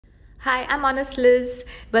Hi, I'm Honest Liz.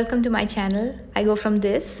 Welcome to my channel. I go from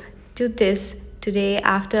this to this today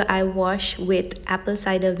after I wash with apple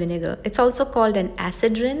cider vinegar. It's also called an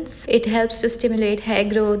acid rinse. It helps to stimulate hair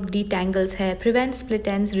growth, detangles hair, prevents split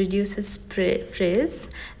ends, reduces frizz,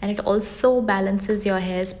 and it also balances your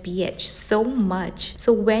hair's pH so much.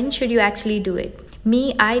 So when should you actually do it?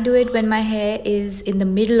 Me, I do it when my hair is in the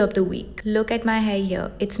middle of the week. Look at my hair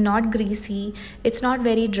here. It's not greasy. It's not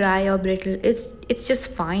very dry or brittle. It's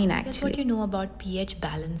just fine actually. That's what you know about pH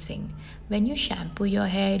balancing. When you shampoo your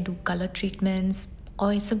hair, do color treatments,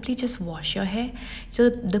 or simply just wash your hair, so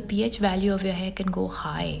the pH value of your hair can go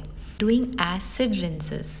high. Doing acid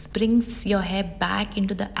rinses brings your hair back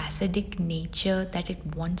into the acidic nature that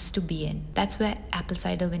it wants to be in. That's where apple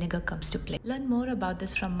cider vinegar comes to play. Learn more about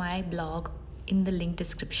this from my blog in the link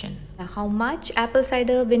description. Now, how much apple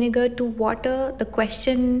cider vinegar to water? The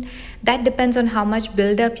question that depends on how much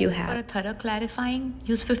buildup you have. For a thorough clarifying,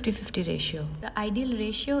 use 50-50 ratio. The ideal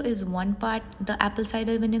ratio is 1 part the apple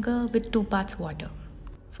cider vinegar with 2 parts water.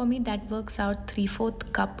 For me, that works out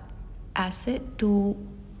 3/4 cup acid to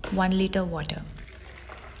 1 liter water.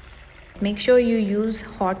 Make sure you use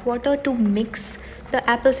hot water to mix the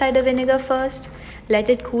apple cider vinegar first. Let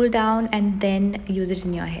it cool down and then use it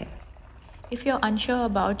in your hair. If you're unsure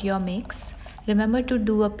about your mix, remember to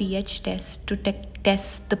do a pH test to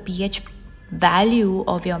test the pH value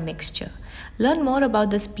of your mixture. Learn more about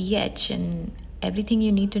this pH and everything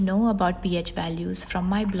you need to know about pH values from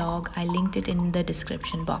my blog. I linked it in the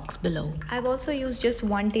description box below. I've also used just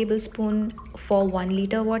 1 tablespoon for 1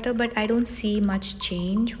 liter water, but I don't see much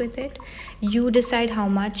change with it. You decide how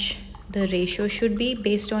much the ratio should be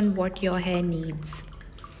based on what your hair needs.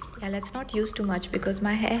 Yeah, let's not use too much because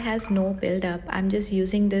my hair has no buildup. I'm just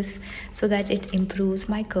using this so that it improves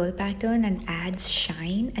my curl pattern and adds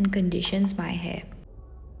shine and conditions my hair.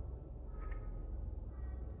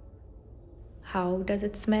 How does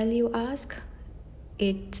it smell, you ask?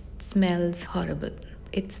 It smells horrible.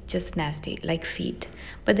 It's just nasty, like feet.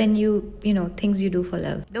 But then you know, things you do for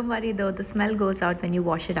love. Don't worry though, the smell goes out when you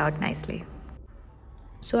wash it out nicely.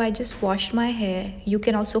 So I just washed my hair. You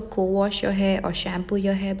can also co-wash your hair or shampoo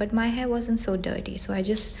your hair, but my hair wasn't so dirty. So I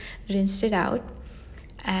just rinsed it out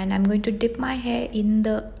and I'm going to dip my hair in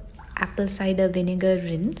the apple cider vinegar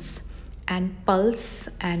rinse and pulse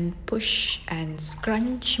and push and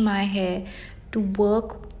scrunch my hair to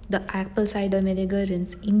work the apple cider vinegar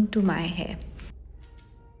rinse into my hair.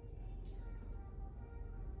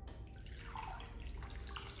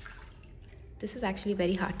 This is actually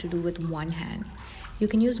very hard to do with one hand. You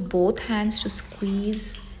can use both hands to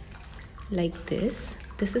squeeze like this.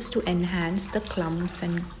 This is to enhance the clumps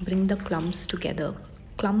and bring the clumps together.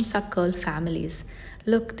 Clumps are curl families.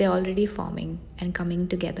 Look, they're already forming and coming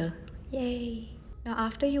together. Yay! Now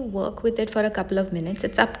after you work with it for a couple of minutes,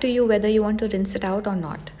 it's up to you whether you want to rinse it out or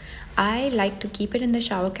not. I like to keep it in the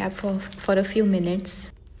shower cap for a few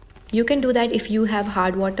minutes. You can do that if you have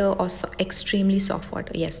hard water or extremely soft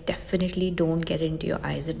water. Yes, definitely don't get into your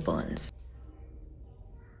eyes, it burns.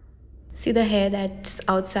 See the hair that's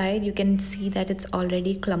outside? You can see that it's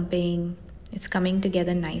already clumping. It's coming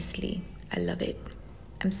together nicely. I love it.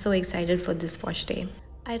 I'm so excited for this wash day.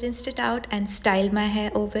 I rinsed it out and styled my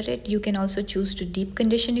hair over it. You can also choose to deep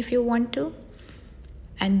condition if you want to.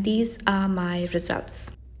 And these are my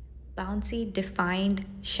results. Bouncy, defined,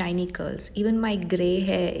 shiny curls. Even my gray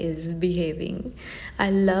hair is behaving.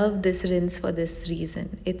 I love this rinse for this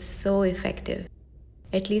reason. It's so effective.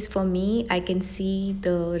 At least for me, I can see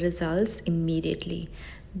the results immediately.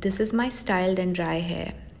 This is my styled and dry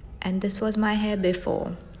hair. And this was my hair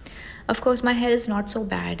before. Of course, my hair is not so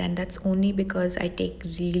bad, and that's only because I take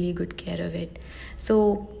really good care of it.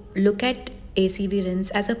 So look at ACV rinse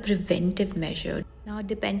as a preventive measure. Now,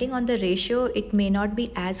 depending on the ratio, it may not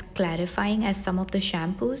be as clarifying as some of the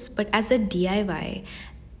shampoos, but as a DIY,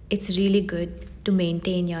 it's really good to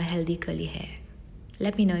maintain your healthy curly hair.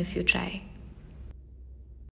 Let me know if you try.